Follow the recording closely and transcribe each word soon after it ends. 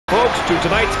to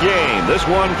tonight's game. This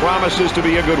one promises to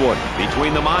be a good one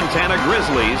between the Montana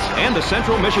Grizzlies and the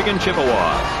Central Michigan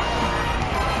Chippewas.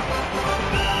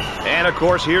 And, of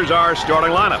course, here's our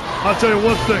starting lineup. I'll tell you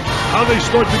one thing. How they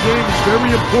start the game is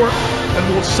very important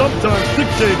and will sometimes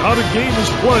dictate how the game is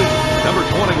played. Number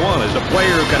 21 is a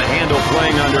player who can handle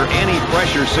playing under any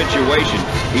pressure situation.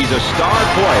 He's a star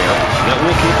player that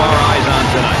we'll keep our eyes on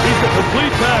tonight. He's the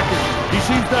complete package. He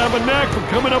seems to have a knack for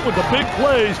coming up with the big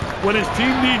plays when his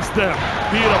team needs them,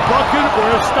 be it a bucket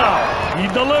or a stop. He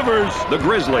delivers. The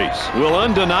Grizzlies will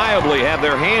undeniably have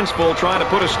their hands full trying to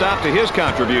put a stop to his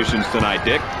contributions tonight,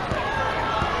 Dick.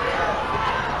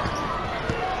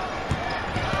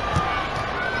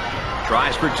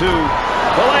 Tries for two.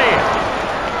 The lay-in.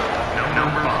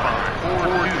 Number 5,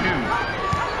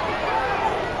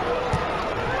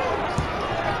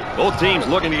 4-2. Both teams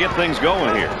looking to get things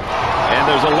going here. And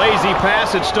there's a lazy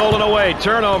pass. It's stolen away.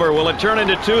 Turnover. Will it turn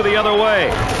into two the other way?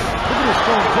 Look at this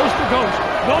going coast to coast.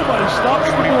 Nobody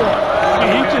stops the ball. I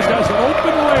mean, he just has an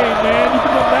open lane, man. You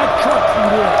can run that truck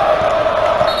through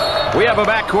there. We have a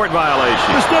backcourt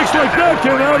violation. Mistakes like that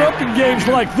can add up in games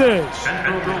like this.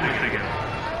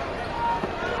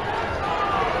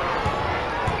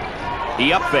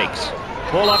 He up fakes.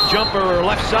 Pull up jumper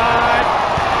left side.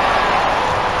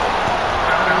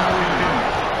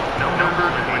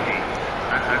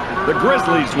 The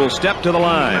Grizzlies will step to the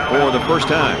line for the first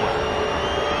time.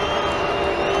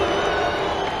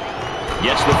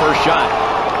 Gets the first shot.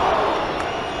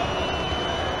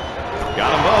 Got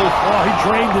them both. Oh, he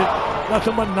drained it. Got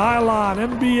them a nylon,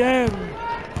 NBN.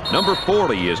 Number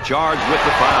 40 is charged with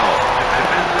the foul.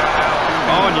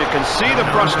 Oh, and you can see the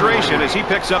frustration as he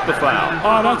picks up the foul.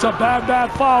 Oh, that's a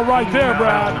bad foul right there,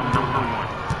 Brad.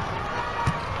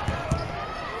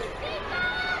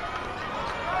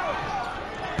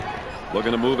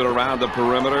 Looking to move it around the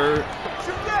perimeter.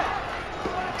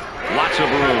 Lots of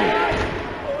room.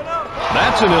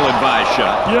 That's an ill-advised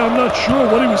shot. Yeah, I'm not sure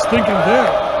what he was thinking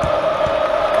there.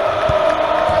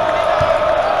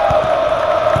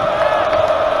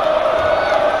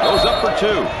 Goes up for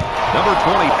two. Number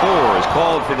 24 is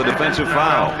called for the defensive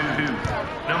foul.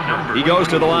 He goes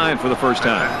to the line for the first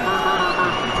time.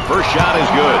 First shot is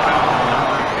good.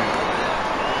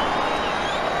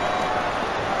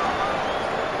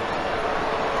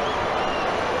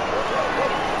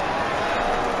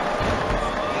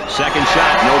 Second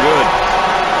shot, no good.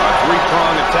 Our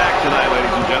three-prong attack tonight,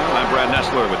 ladies and gentlemen. I'm Brad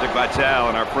Nessler with Dick Vitale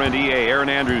and our friend EA Aaron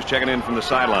Andrews checking in from the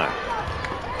sideline.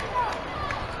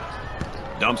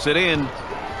 Dumps it in.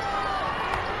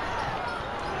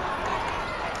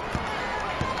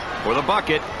 For the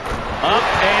bucket. Up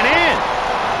and in.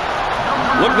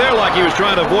 Looked there like he was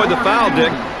trying to avoid the foul,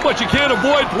 Dick. But you can't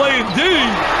avoid playing D.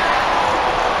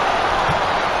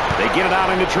 They get it out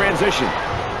into transition.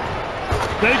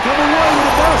 They come away with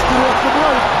a basket off the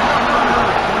break.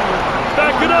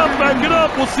 Back it up.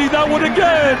 We'll see that one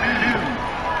again.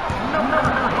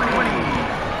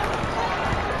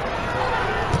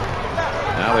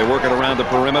 Now they work it around the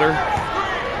perimeter.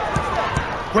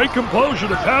 Great composure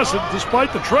to pass it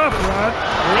despite the trap, Brad.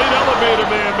 Great elevator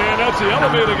man. That's the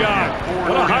elevator guy.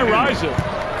 What a high riser.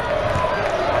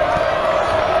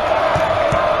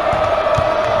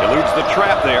 Eludes the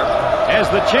trap there as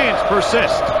the chance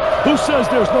persists. Who says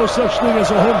there's no such thing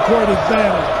as a home court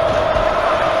advantage?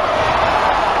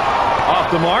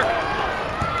 Off the mark.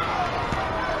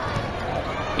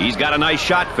 He's got a nice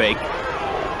shot fake.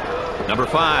 Number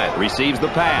 5 receives the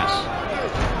pass.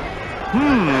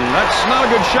 That's not a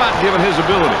good shot given his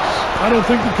abilities. I don't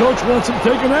think the coach wants him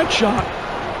taking that shot.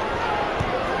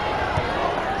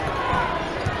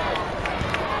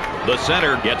 The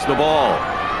center gets the ball.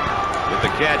 With the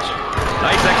catch.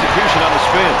 Nice execution on the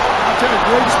spin. I'll tell you,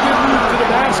 great spin move to the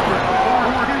basket.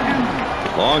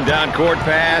 Long down court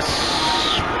pass.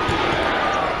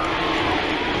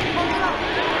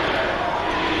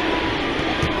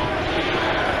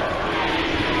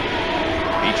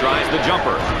 He tries the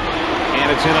jumper. And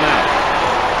it's in and out.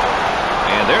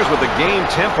 And there's what the game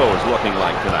tempo is looking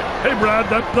like tonight. Hey, Brad,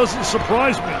 that doesn't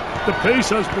surprise me. The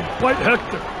pace has been quite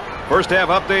hectic. First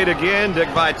half update again. Dick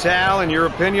Vitale, in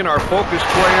your opinion, our focus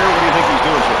player, what do you think he's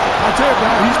doing so far? I'll tell you,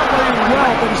 Brad, he's playing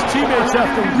well, but his teammates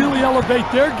have to really elevate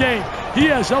their game. He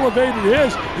has elevated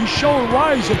his. He's showing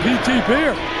why he's a PT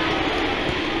peer.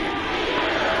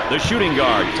 The shooting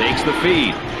guard takes the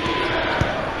feed.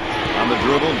 On the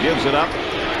dribble, gives it up.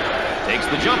 Takes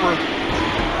the jumper.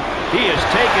 He has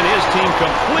taken his team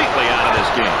completely out of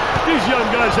this game. These young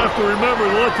guys have to remember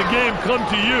to let the game come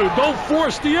to you. Don't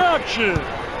force the action.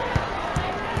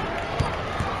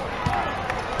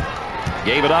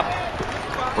 Gave it up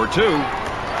for two.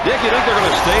 Dick, you think they're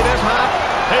going to stay this hot?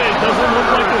 Hey, Doesn't look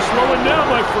like they're slowing down,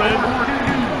 my friend.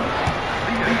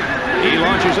 He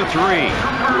launches a three.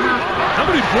 How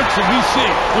many bricks have we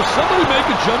seen? Will somebody make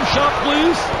a jump shot,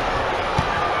 please?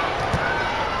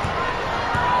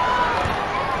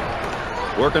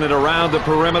 Working it around the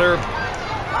perimeter.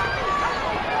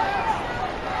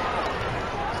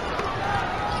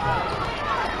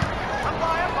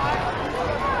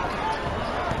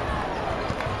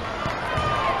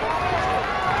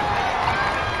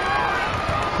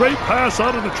 Great pass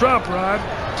out of the trap, Brad.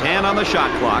 10 on the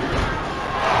shot clock.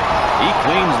 He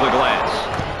cleans the glass.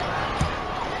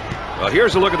 Well,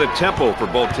 here's a look at the tempo for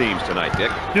both teams tonight,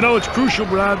 Dick. You know, it's crucial,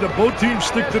 Brad, that both teams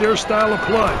stick to their style of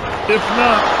play. If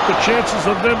not, the chances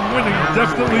of them winning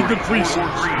definitely decreases.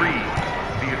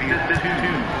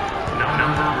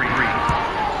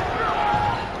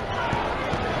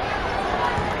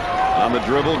 On the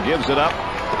dribble, gives it up.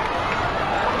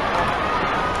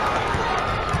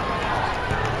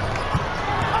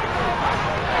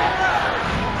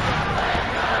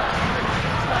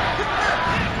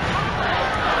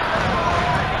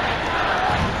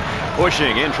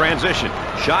 Pushing in transition.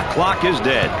 Shot clock is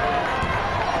dead.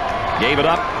 Gave it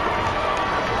up.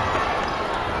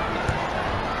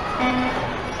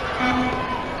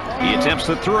 He attempts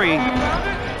the three.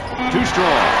 Too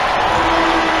strong.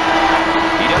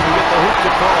 He doesn't get the hoop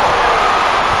to fall.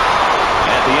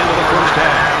 At the end of the first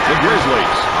half, the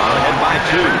Grizzlies are ahead by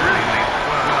 2.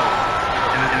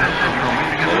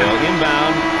 So they'll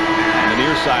inbound on the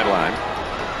near sideline.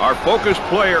 Our focus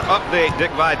player update, Dick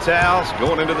Vitale's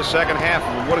going into the second half.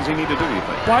 What does he need to do, you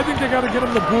think? Well, I think they got to get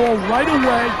him the ball right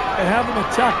away and have him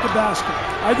attack the basket.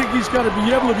 I think he's got to be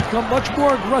able to become much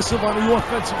more aggressive on the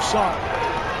offensive side.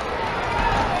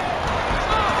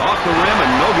 Off the rim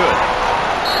and no good.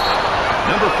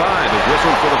 Number 5 is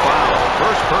whistled for the foul.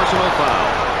 First personal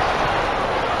foul.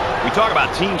 We talk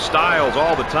about team styles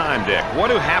all the time, Dick. What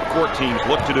do half-court teams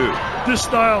look to do? This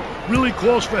style really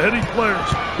calls for heady players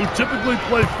who typically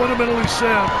play fundamentally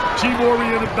sound,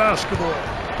 team-oriented basketball.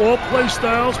 All play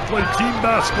styles play team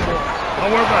basketball.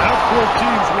 However, half-court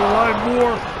teams rely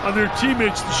more on their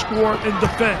teammates to score and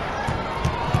defend.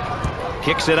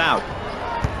 Kicks it out.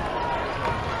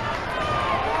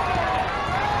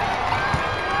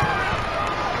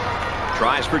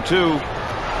 Tries for 2.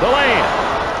 The lay-in.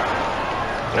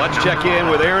 Let's check in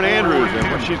with Erin Andrews and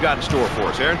what she's got in store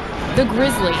for us. Erin? The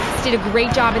Grizzlies did a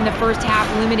great job in the first half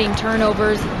limiting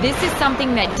turnovers. This is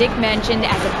something that Dick mentioned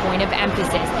as a point of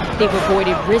emphasis. They've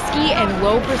avoided risky and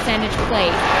low percentage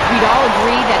plays. We'd all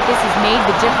agree that this has made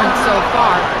the difference so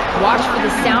far. Watch for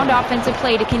the sound offensive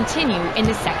play to continue in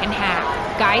the second half.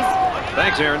 Guys?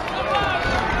 Thanks, Erin.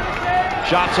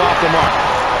 Shots off the mark.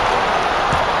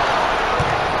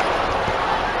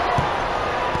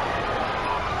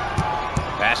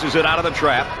 Passes it out of the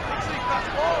trap.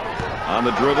 On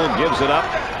the dribble, gives it up.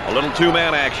 A little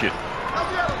two-man action.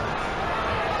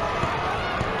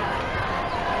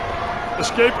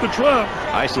 Escape the trap.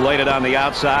 Isolated on the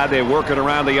outside. They work it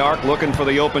around the arc, looking for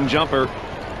the open jumper.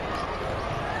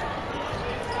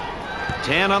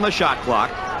 10 on the shot clock.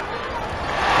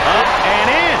 Up and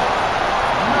in.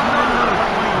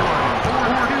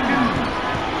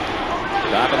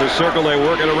 Top of the circle, they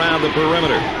work it around the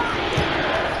perimeter.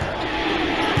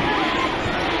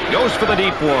 Goes for the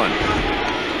deep one.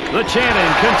 The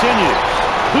chanting continues.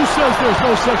 Who says there's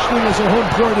no such thing as a home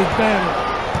court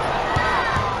advantage?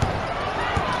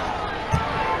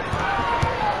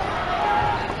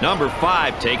 Number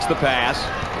 5 takes the pass.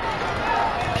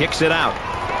 Kicks it out.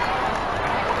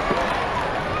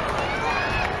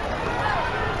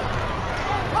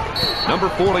 Number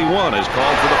 41 is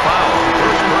called for the foul.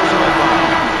 First personal foul.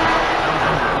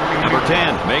 Number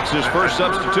 10 makes his first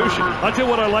substitution. I'll tell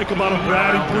you what I like about him,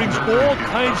 Brad. He brings all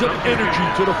kinds of energy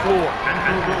to the floor.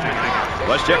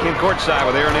 Let's check in courtside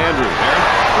with Erin Andrews. Erin?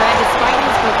 Brad, despite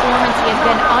his performance, he has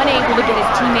been unable to get his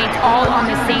teammates all on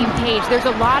the same page. There's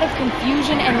a lot of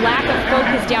confusion and lack of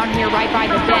focus down here right by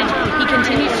the bench. He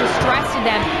continues to stress to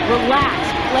them, relax,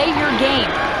 play your game.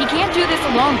 He can't do this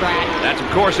alone, Brad. That's, of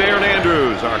course, Erin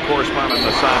Andrews, our correspondent on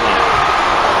the sideline.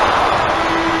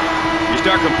 You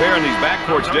start comparing these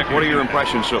backcourts, Dick. What are your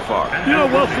impressions so far? You know,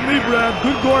 well, for me, Brad,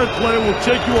 good guard play will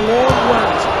take you a long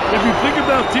ways. If you think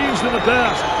about teams in the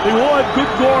past, they all had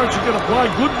good guards who can apply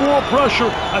good ball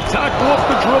pressure, attack off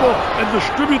the dribble, and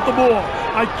distribute the ball.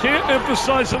 I can't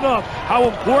emphasize enough how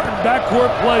important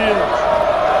backcourt play is.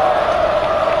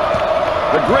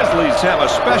 The Grizzlies have a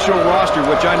special roster,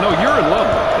 which I know you're in love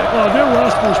with, Dick. Their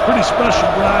roster is pretty special,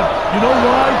 Brad. You know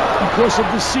why? Because of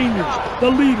the seniors,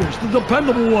 the leaders, the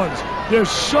dependable ones. They're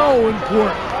so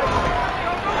important.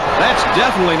 That's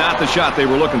Definitely not the shot they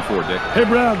were looking for, Dick. Hey,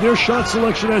 Brad, their shot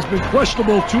selection has been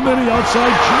questionable. Too many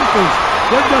outside jumpers.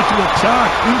 They've got to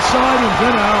attack inside and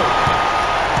then out.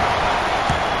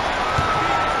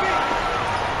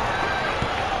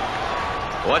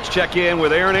 Let's check in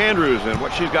with Erin Andrews and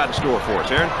what she's got in store for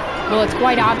us. Erin? Well, it's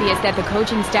quite obvious that the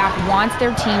coaching staff wants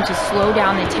their team to slow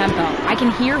down the tempo. I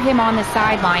can hear him on the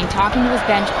sideline talking to his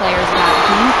bench players about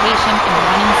being patient and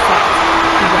running sets.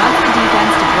 He wants the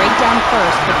defense to break down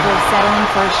first before settling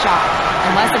for a shot,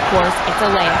 unless, of course, it's a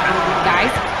layup.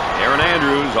 Guys? Erin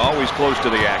Andrews always close to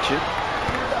the action.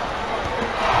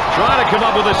 Trying to come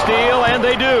up with a steal, and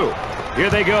they do. Here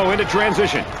they go into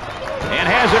transition. And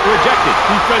has it rejected.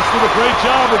 Defense did a great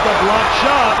job with the block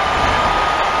shot.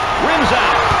 Rims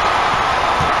out.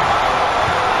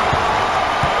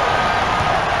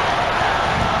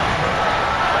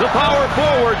 The power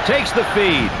forward takes the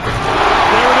feed.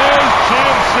 There it is,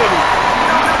 Jam City.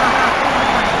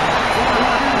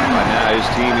 Right now his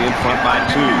team in front by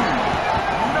 2.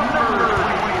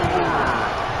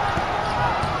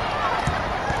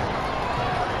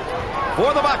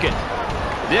 For the bucket.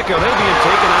 Dick, are they being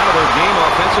taken out of their game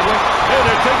offensively? Hey,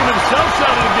 they're taking themselves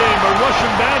out of the game by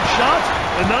rushing bad shots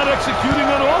and not executing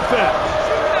on offense.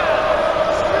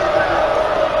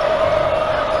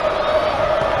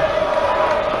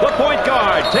 The point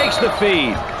guard takes the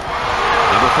feed.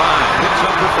 Number 5 picks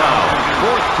up the foul.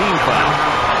 4th team foul.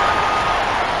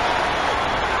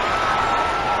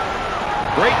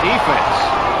 Great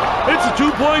defense. It's a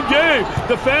 2-point game.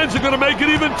 The fans are going to make it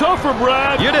even tougher,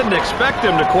 Brad. You didn't expect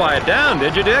him to quiet down,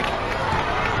 did you, Dick?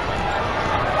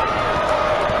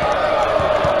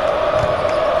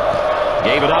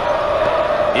 Gave it up.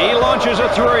 He launches a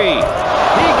 3.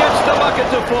 He gets the bucket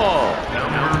to fall.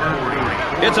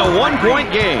 It's a 1-point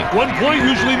game. 1 point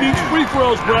usually means free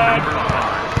throws, Brad.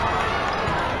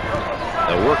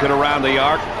 They're working around the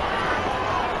arc.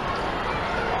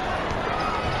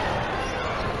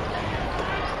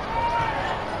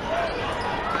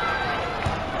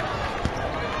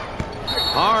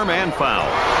 Harm and foul.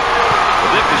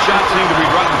 Well, Dick, the shots seem to be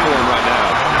dropping for him right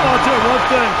now. Well, I'll tell you one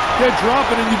thing. They're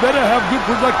dropping, and you better have good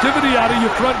productivity out of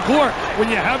your front court. When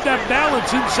you have that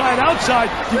balance inside-outside,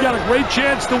 you got a great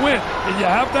chance to win. And you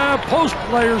have to have post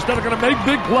players that are going to make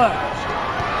big plays.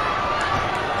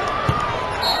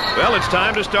 Well, it's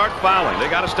time to start fouling.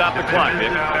 They got to stop the clock, Dick.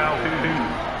 Number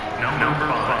 5.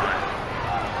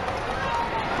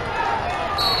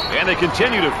 And they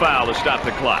continue to foul to stop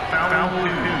the clock.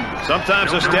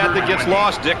 Sometimes a stat that gets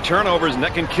lost, Dick, turnovers, and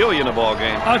that can kill you in a ball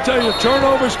game. I'll tell you,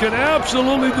 turnovers can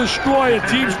absolutely destroy a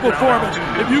team's performance.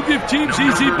 If you give teams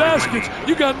easy baskets,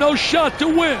 you got no shot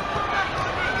to win.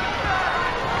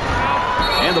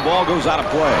 And the ball goes out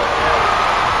of play.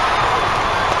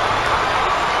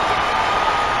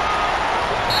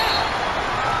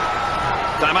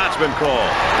 Timeout's been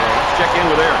called. Let's check in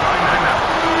with Erin.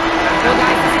 Well,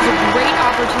 guys, this is a great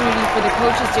opportunity for the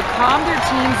coaches to calm their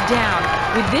teams down.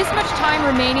 With this much time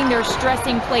remaining, they're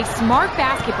stressing play smart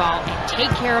basketball and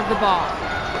take care of the ball.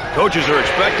 Coaches are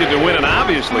expected to win, and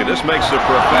obviously this makes the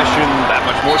profession that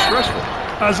much more stressful.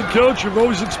 As a coach, you're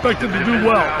always expected to do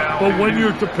well. But when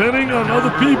you're depending on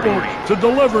other people to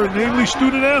deliver, namely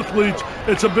student athletes,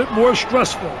 it's a bit more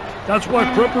stressful. That's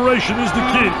why preparation is the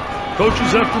key. Coaches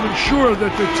have to ensure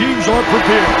that their teams are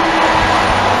prepared.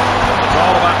 It's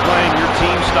all about playing your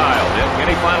team style, Dick.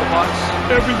 Any final thoughts?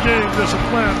 Every game there's a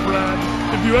plan, Brad.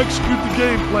 If you execute the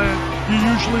game plan, you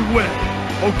usually win.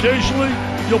 Occasionally,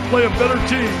 you'll play a better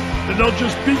team, and they'll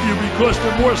just beat you because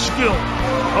they're more skilled.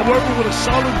 However, with a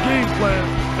solid game plan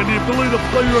and the ability to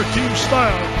play your team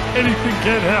style, anything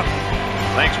can happen.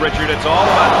 Thanks, Richard. It's all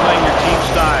about playing your team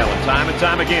style, and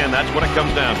time again, that's what it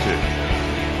comes down to.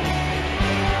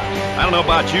 I don't know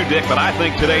about you, Dick, but I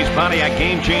think today's Pontiac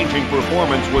game-changing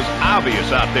performance was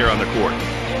obvious out there on the court.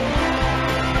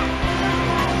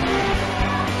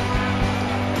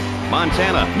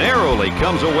 Montana narrowly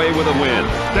comes away with a win.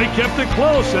 They kept it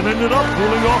close and ended up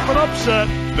pulling off an upset.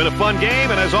 It's been a fun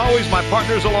game, and as always, my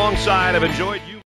partners alongside have enjoyed you.